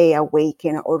activate,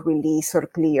 awaken, or release or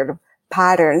clear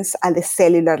patterns at the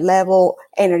cellular level,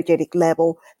 energetic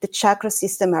level. The chakra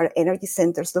system are energy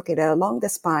centers located along the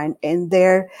spine, and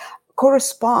they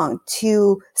correspond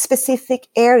to specific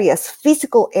areas,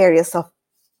 physical areas of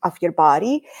your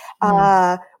body,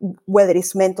 whether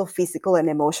it's mental, physical, and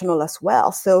emotional as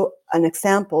well. So an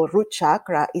example, root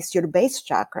chakra is your base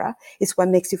chakra. It's what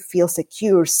makes you feel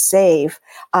secure, safe,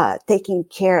 taken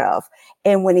care of.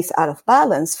 And when it's out of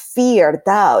balance, fear,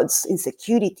 doubts,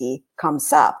 insecurity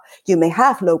comes up. You may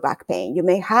have low back pain. You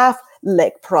may have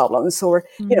leg problems or,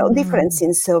 different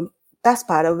things. So that's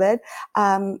part of it.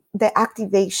 The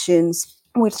activations,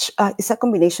 which is a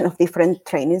combination of different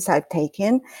trainings I've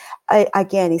taken.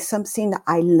 Again, it's something that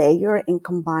I layer and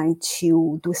combine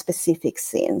to do specific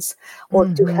things or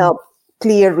to help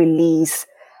clear, release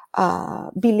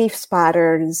beliefs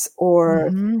patterns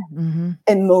or Mm-hmm.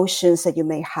 emotions that you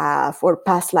may have, or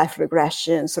past life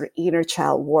regressions or inner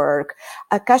child work.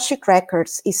 Akashic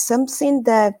Records is something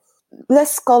that,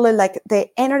 let's call it like the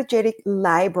energetic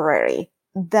library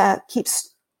that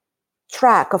keeps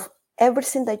track of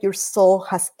everything that your soul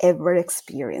has ever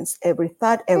experienced, every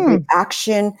thought, every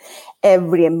action,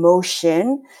 every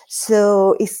emotion.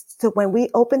 So when we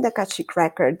open the Akashic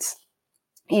Records,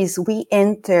 is we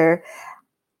enter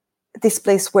this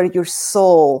place where your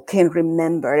soul can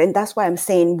remember. And that's why I'm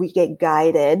saying we get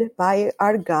guided by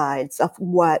our guides of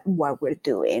what we're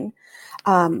doing.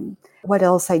 What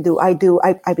else I do? I've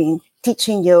been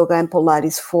teaching yoga and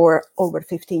Pilates for over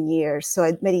 15 years.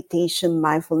 So meditation,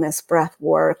 mindfulness, breath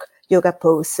work, yoga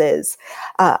poses.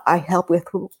 I help with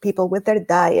people with their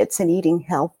diets and eating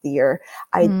healthier.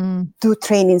 I do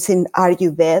trainings in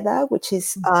Ayurveda, which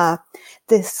is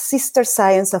the sister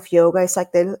science of yoga. It's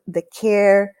like the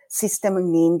care system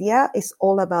in India. Is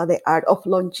all about the art of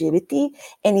longevity,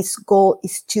 and its goal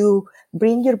is to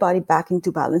bring your body back into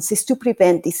balance, is to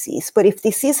prevent disease. But if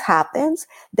disease happens,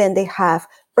 then they have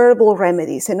herbal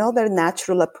remedies and other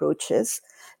natural approaches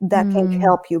that can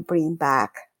help you bring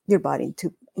back your body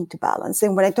into balance.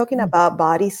 And when I'm talking about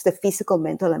bodies, the physical,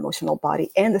 mental, emotional body,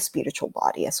 and the spiritual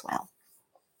body as well.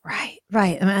 Right,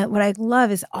 right. And what I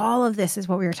love is all of this is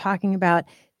what we were talking about,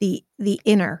 the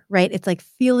inner, right? It's like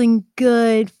feeling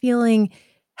good, feeling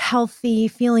healthy,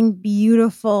 feeling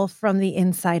beautiful from the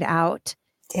inside out.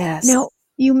 Yes. Now,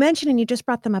 you mentioned, and you just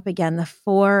brought them up again, the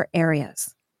 4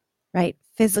 areas, right?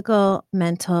 Physical,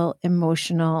 mental,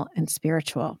 emotional, and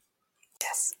spiritual.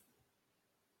 Yes.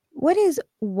 What is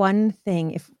one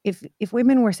thing, if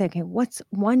women were saying, okay, what's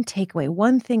one takeaway,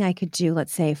 one thing I could do,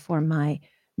 let's say, for my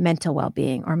mental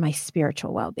well-being or my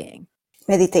spiritual well-being?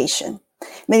 Meditation.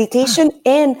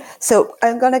 And so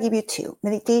I'm going to give you 2: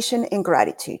 meditation and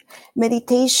gratitude.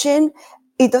 Meditation,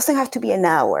 it doesn't have to be an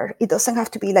hour. It doesn't have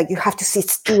to be like you have to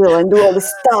sit still and do all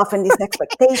this stuff and this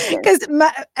expectation. Because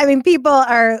people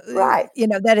are, right.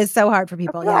 That is so hard for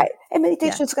people. Right. Yeah. And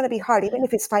meditation is going to be hard, even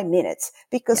if it's 5 minutes,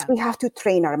 because Yeah. we have to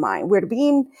train our mind. We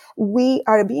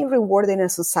are being rewarded in a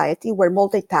society where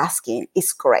multitasking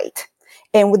is great.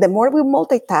 And the more we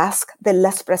multitask, the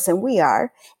less present we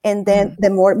are. And then the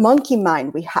more monkey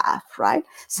mind we have, right?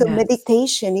 So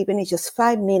meditation, even if just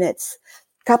 5 minutes,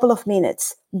 couple of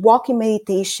minutes, walking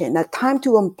meditation, a time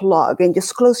to unplug and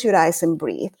just close your eyes and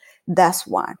breathe. That's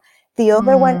one. The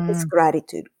other one is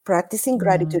gratitude, practicing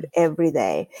gratitude every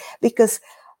day. Because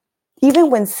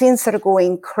even when things are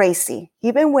going crazy,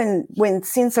 even when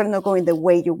things are not going the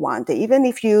way you want it, even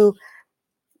if you,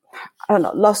 I don't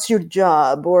know, lost your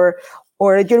job or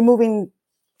you're moving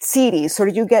cities or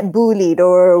you get bullied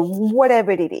or whatever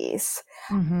it is,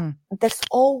 there's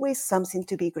always something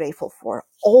to be grateful for.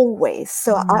 Always.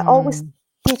 So I always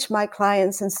teach my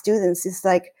clients and students, it's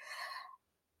like,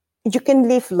 you can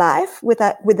live life with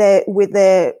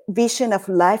a vision of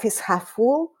life is half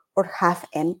full or half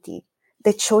empty.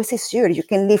 The choice is yours. You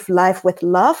can live life with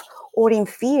love or in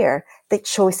fear. The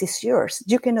choice is yours.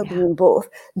 You cannot be in both.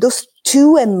 Those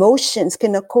 2 emotions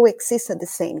cannot coexist at the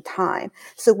same time.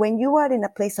 So when you are in a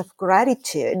place of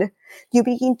gratitude, you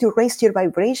begin to raise your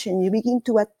vibration. You begin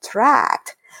to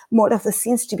attract more of the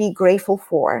things to be grateful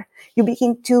for. You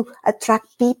begin to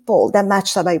attract people that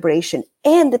match the vibration,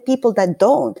 and the people that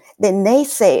don't, the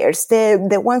naysayers,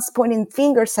 the ones pointing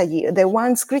fingers at you, the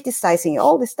ones criticizing you,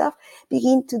 all this stuff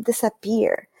begin to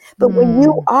disappear. But when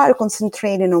you are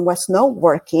concentrating on what's not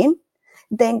working,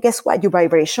 then guess what? Your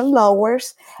vibration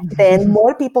lowers. Then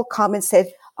more people come and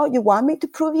say, oh, you want me to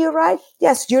prove you right?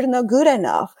 Yes, you're not good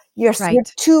enough. You're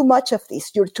too much of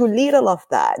this. You're too little of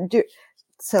that.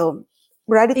 So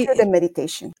gratitude and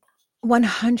meditation.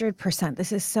 100%.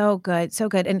 This is so good. So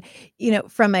good. And,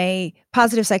 from a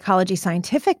positive psychology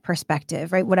scientific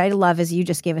perspective, right? What I love is you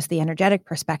just gave us the energetic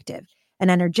perspective. And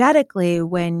energetically,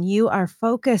 when you are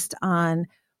focused on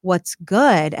what's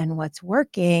good and what's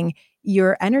working,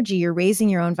 your energy, you're raising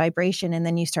your own vibration, and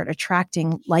then you start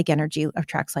attracting like energy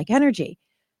attracts like energy.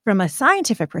 From a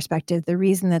scientific perspective, the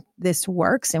reason that this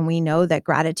works, and we know that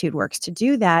gratitude works to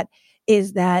do that,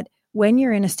 is that when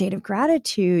you're in a state of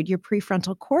gratitude, your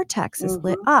prefrontal cortex is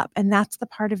lit up. And that's the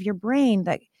part of your brain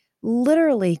that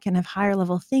literally can have higher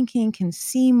level thinking, can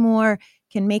see more,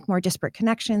 can make more disparate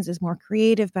connections, is more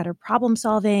creative, better problem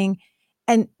solving.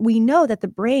 And we know that the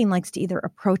brain likes to either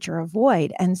approach or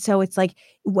avoid. And so it's like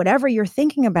whatever you're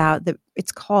thinking about,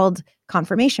 it's called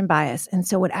confirmation bias. And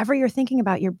so whatever you're thinking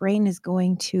about, your brain is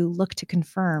going to look to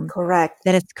confirm correct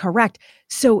that it's correct.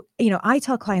 So, I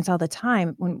tell clients all the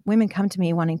time when women come to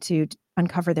me wanting to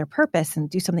uncover their purpose and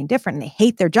do something different and they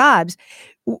hate their jobs,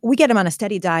 we get them on a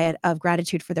steady diet of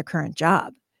gratitude for their current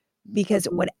job. Because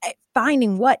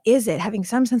finding what is it, having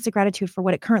some sense of gratitude for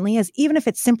what it currently is, even if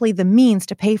it's simply the means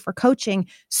to pay for coaching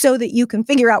so that you can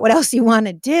figure out what else you want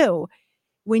to do.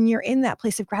 When you're in that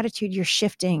place of gratitude, you're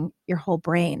shifting your whole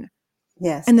brain.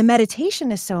 Yes. And the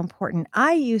meditation is so important.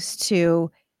 I used to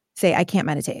say, I can't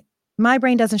meditate. My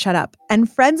brain doesn't shut up.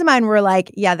 And friends of mine were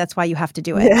like, yeah, that's why you have to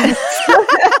do it. Yes.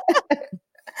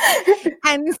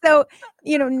 And so,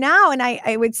 now, and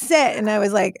I would sit and I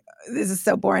was like, this is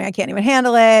so boring. I can't even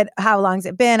handle it. How long's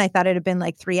it been? I thought it had been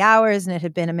like 3 hours and it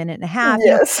had been a minute and a half.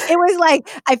 Yes. It was like,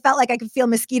 I felt like I could feel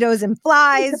mosquitoes and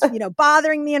flies,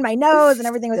 bothering me in my nose and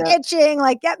everything was itching.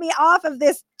 Like, get me off of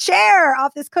this chair,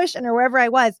 off this cushion or wherever I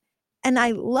was. And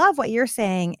I love what you're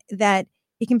saying, that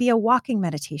it can be a walking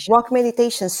meditation. Walk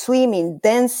meditation, swimming,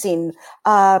 dancing,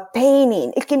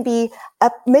 painting. It can be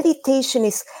a meditation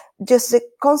is just a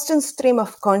constant stream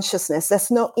of consciousness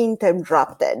that's not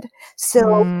interrupted.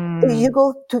 So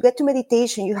you to get to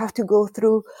meditation, you have to go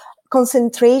through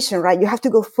concentration, right? You have to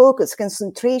go focus,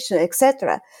 concentration,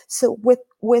 etc. So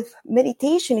with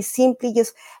meditation, it's simply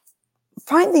just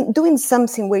doing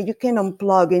something where you can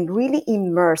unplug and really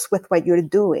immerse with what you're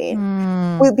doing.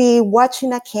 Will be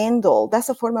watching a candle. That's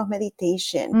a form of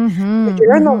meditation.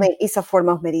 Journaling is a form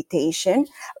of meditation.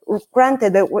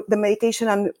 Granted, the meditation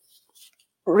I'm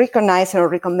recognizing or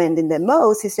recommending the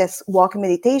most is just walking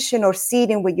meditation or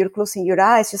sitting when you're closing your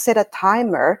eyes. You set a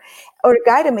timer, or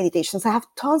guided meditations. I have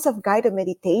tons of guided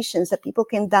meditations that people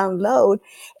can download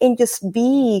and just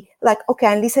be like, okay,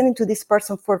 I'm listening to this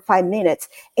person for 5 minutes.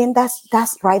 And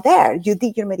that's right there. You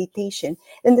did your meditation.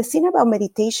 And the thing about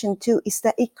meditation too is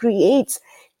that it creates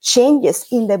changes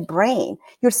in the brain.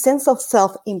 Your sense of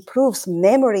self improves,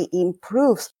 memory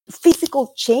improves,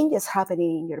 physical changes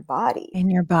happening in your body. In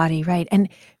your body, right. And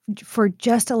for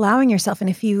just allowing yourself, and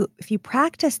if you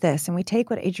practice this and we take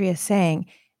what Adria is saying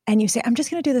and you say, I'm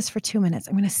just going to do this for 2 minutes.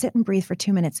 I'm going to sit and breathe for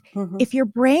 2 minutes. If your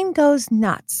brain goes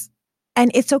nuts, and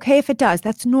it's okay if it does,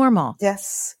 that's normal.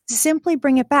 Yes. Simply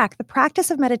bring it back. The practice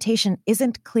of meditation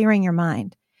isn't clearing your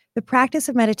mind. The practice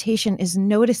of meditation is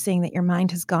noticing that your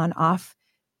mind has gone off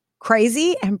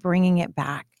crazy and bringing it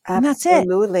back. And that's it.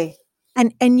 Absolutely.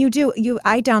 And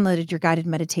I downloaded your guided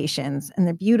meditations and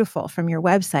they're beautiful from your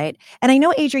website. And I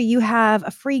know, Adria, you have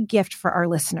a free gift for our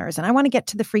listeners. And I want to get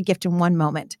to the free gift in one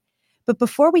moment. But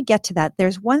before we get to that,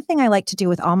 there's one thing I like to do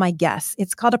with all my guests.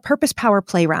 It's called a Purpose Power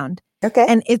Play Round. Okay.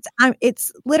 And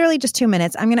it's literally just 2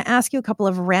 minutes. I'm going to ask you a couple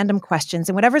of random questions.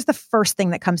 And whatever's the first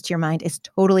thing that comes to your mind is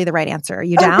totally the right answer. Are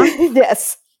you down?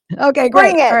 Yes. Okay,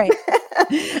 great. Bring it. All right.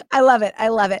 I love it. I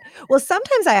love it. Well,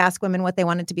 sometimes I ask women what they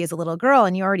wanted to be as a little girl,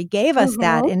 and you already gave us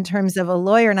that in terms of a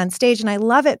lawyer and on stage. And I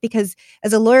love it because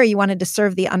as a lawyer, you wanted to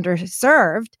serve the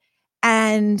underserved.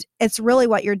 And it's really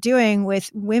what you're doing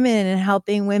with women and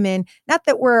helping women. Not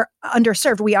that we're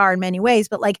underserved, we are in many ways,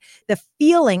 but like the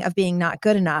feeling of being not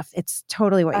good enough, it's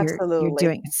totally what you're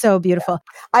doing. It's so beautiful.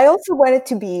 Yeah. I also wanted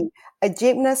to be a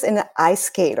gymnast and an ice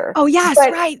skater. Oh, yes,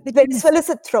 but right. Venezuela is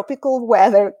a tropical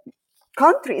weather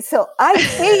country. So ice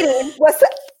skating was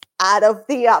out of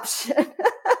the option.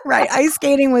 Right. Ice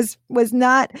skating was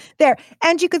not there.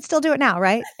 And you could still do it now,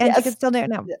 right? And yes. You could still do it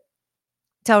now. Yeah.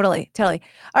 Totally. All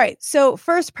right. So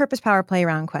first Purpose Power Play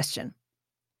Round question.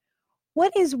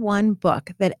 What is one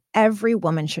book that every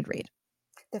woman should read?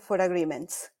 The 4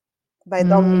 Agreements by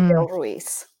Don Miguel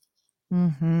Ruiz.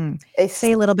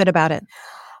 Say a little bit about it.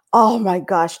 Oh my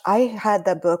gosh. I had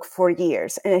that book for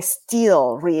years and I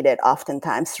still read it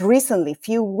oftentimes. Recently, a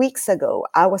few weeks ago,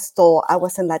 I was told I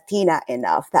wasn't Latina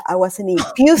enough, that I wasn't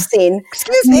infusing.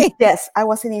 Excuse me. Yes, I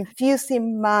wasn't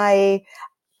infusing my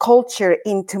culture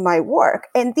into my work.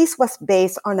 And this was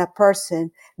based on a person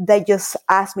that just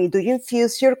asked me, do you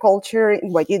infuse your culture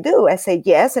in what you do? I said,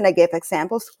 yes. And I gave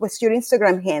examples. What's your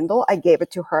Instagram handle? I gave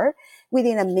it to her.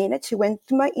 Within a minute, she went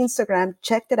to my Instagram,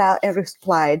 checked it out and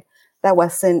replied, that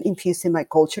wasn't infusing my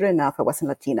culture enough. I wasn't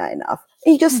Latina enough.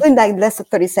 And just in that less than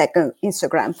 30-second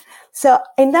Instagram. So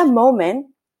in that moment,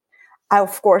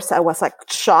 of course, I was like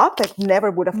shocked. I never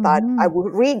would have thought I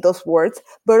would read those words,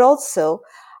 but also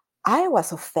I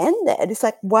was offended. It's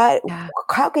like, what? Yeah.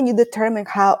 How can you determine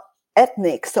how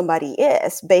ethnic somebody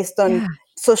is based on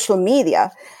social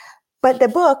media? But the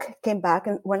book came back,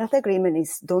 and one of the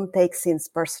agreements is don't take sins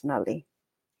personally.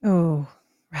 Oh,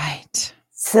 right.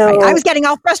 So right. I was getting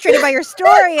all frustrated by your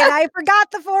story, and I forgot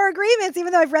the 4 agreements,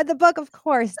 even though I've read the book. Of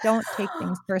course, don't take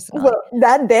things personally. Well,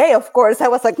 that day, of course, I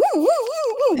was like,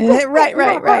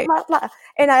 right.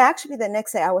 And I actually, the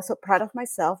next day, I was so proud of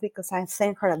myself because I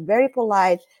sent her a very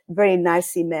polite, very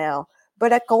nice email.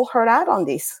 But I called her out on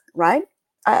this, right?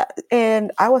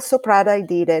 And I was so proud I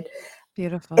did it.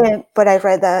 Beautiful. But I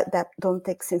read that don't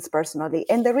take things personally.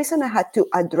 And the reason I had to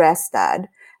address that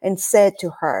and said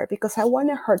to her, because I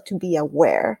wanted her to be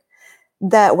aware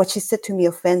that what she said to me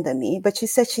offended me, but she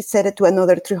said it to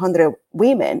another 300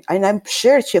 women. And I'm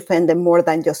sure she offended more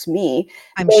than just me.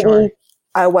 I'm Maybe sure.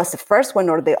 I was the first one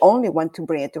or the only one to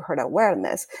bring it to her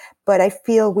awareness. But I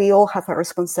feel we all have a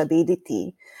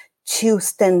responsibility to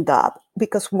stand up,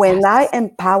 because when I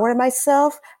empower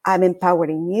myself, I'm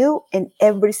empowering you and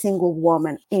every single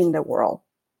woman in the world.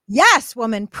 Yes,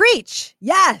 woman, preach.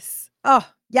 Yes. Oh,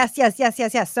 yes.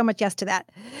 So much yes to that.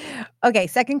 Okay,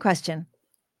 second question.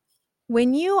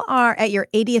 When you are at your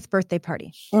 80th birthday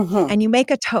party and you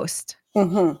make a toast,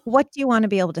 what do you want to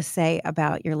be able to say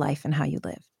about your life and how you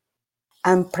live?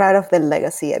 I'm proud of the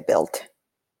legacy I built.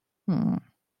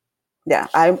 Yeah,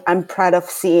 I'm proud of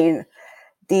seeing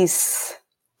these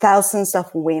thousands of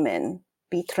women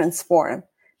be transformed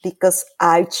because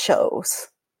I chose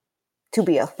to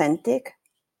be authentic.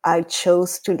 I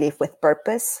chose to live with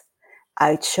purpose.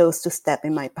 I chose to step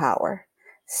in my power.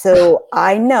 So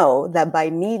I know that by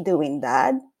me doing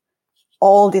that,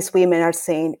 all these women are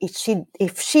saying,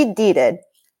 if she did it,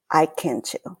 I can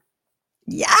too.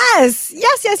 Yes.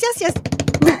 Yes,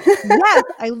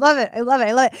 I love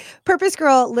it. Purpose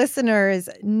Girl listeners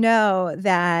know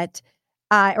that,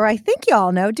 or I think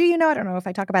y'all know. Do you know? I don't know if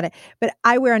I talk about it, but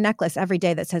I wear a necklace every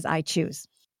day that says I choose.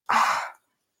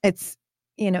 It's,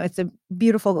 it's a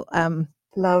beautiful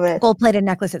Love it. gold-plated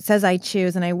necklace. It says I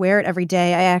choose, and I wear it every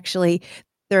day.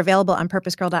 They're available on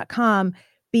purposegirl.com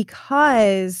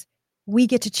because we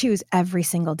get to choose every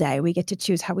single day. We get to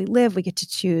choose how we live. We get to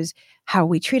choose how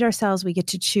we treat ourselves. We get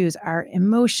to choose our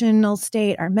emotional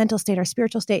state, our mental state, our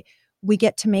spiritual state. We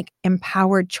get to make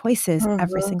empowered choices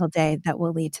every single day that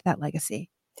will lead to that legacy.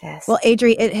 Yes. Well,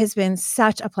 Adri, it has been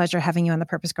such a pleasure having you on the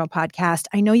Purpose Girl podcast.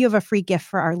 I know you have a free gift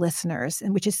for our listeners,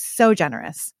 which is so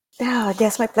generous. Oh,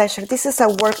 yes, my pleasure. This is a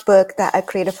workbook that I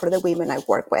created for the women I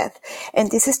work with. And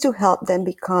this is to help them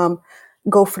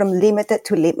go from limited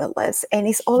to limitless. And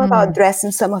it's all about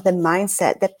addressing some of the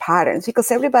mindset, the patterns,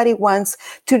 because everybody wants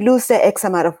to lose the X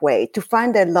amount of weight, to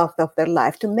find the love of their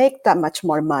life, to make that much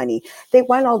more money. They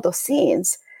want all those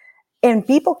things. And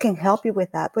people can help you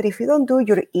with that. But if you don't do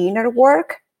your inner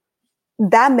work,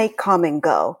 that may come and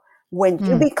go. When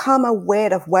you become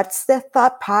aware of what's the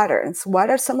thought patterns, what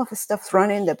are some of the stuff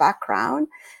running in the background,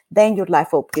 then your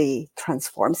life will be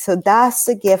transformed. So that's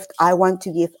the gift I want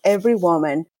to give every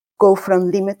woman. Go from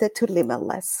limited to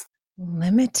limitless.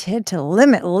 Limited to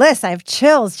limitless. I have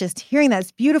chills just hearing that.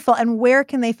 It's beautiful. And where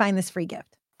can they find this free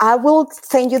gift? I will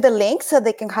send you the link so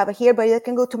they can have it here, but you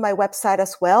can go to my website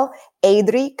as well,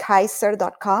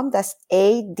 adrikaiser.com. That's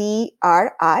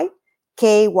ADRIKYSER,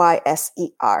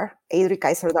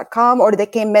 adrikaiser.com, or they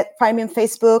can find me on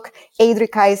Facebook,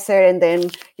 Adri Kaiser, and then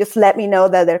just let me know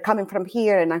that they're coming from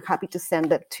here, and I'm happy to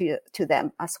send it to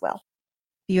them as well.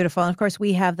 Beautiful. And of course,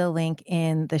 we have the link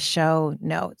in the show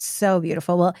notes. So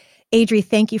beautiful. Well, Adri,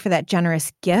 thank you for that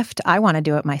generous gift. I want to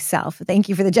do it myself. Thank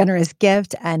you for the generous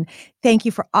gift. And thank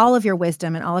you for all of your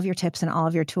wisdom and all of your tips and all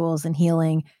of your tools and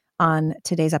healing on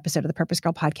today's episode of the Purpose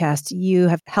Girl podcast. You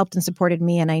have helped and supported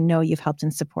me, and I know you've helped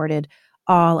and supported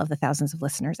all of the thousands of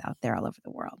listeners out there all over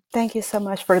the world. Thank you so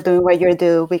much for doing what you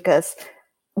do, because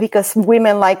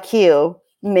women like you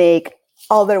make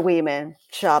other women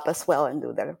shop as well and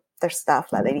do their stuff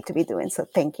that they need to be doing. So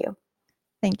thank you.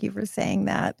 Thank you for saying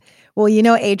that. Well,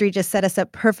 Adri just set us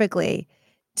up perfectly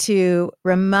to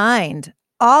remind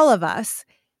all of us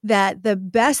that the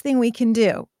best thing we can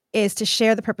do is to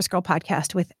share the Purpose Girl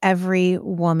podcast with every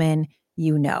woman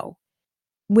you know.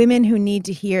 Women who need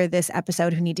to hear this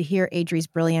episode, who need to hear Adri's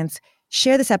brilliance,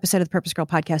 share this episode of the Purpose Girl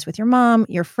podcast with your mom,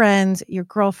 your friends, your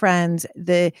girlfriends,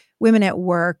 the women at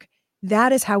work.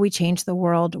 That is how we change the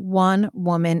world, one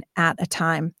woman at a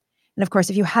time. And of course,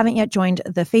 if you haven't yet joined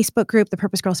the Facebook group, the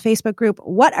Purpose Girls Facebook group,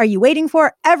 what are you waiting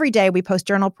for? Every day we post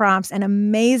journal prompts and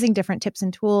amazing different tips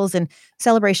and tools and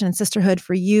celebration and sisterhood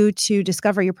for you to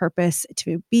discover your purpose,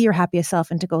 to be your happiest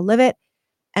self, and to go live it.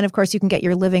 And of course, you can get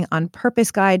your Living on Purpose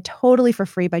guide totally for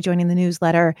free by joining the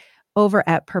newsletter over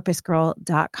at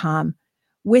purposegirl.com.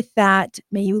 With that,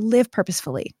 may you live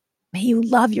purposefully, may you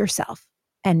love yourself,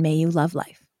 and may you love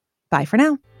life. Bye for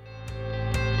now.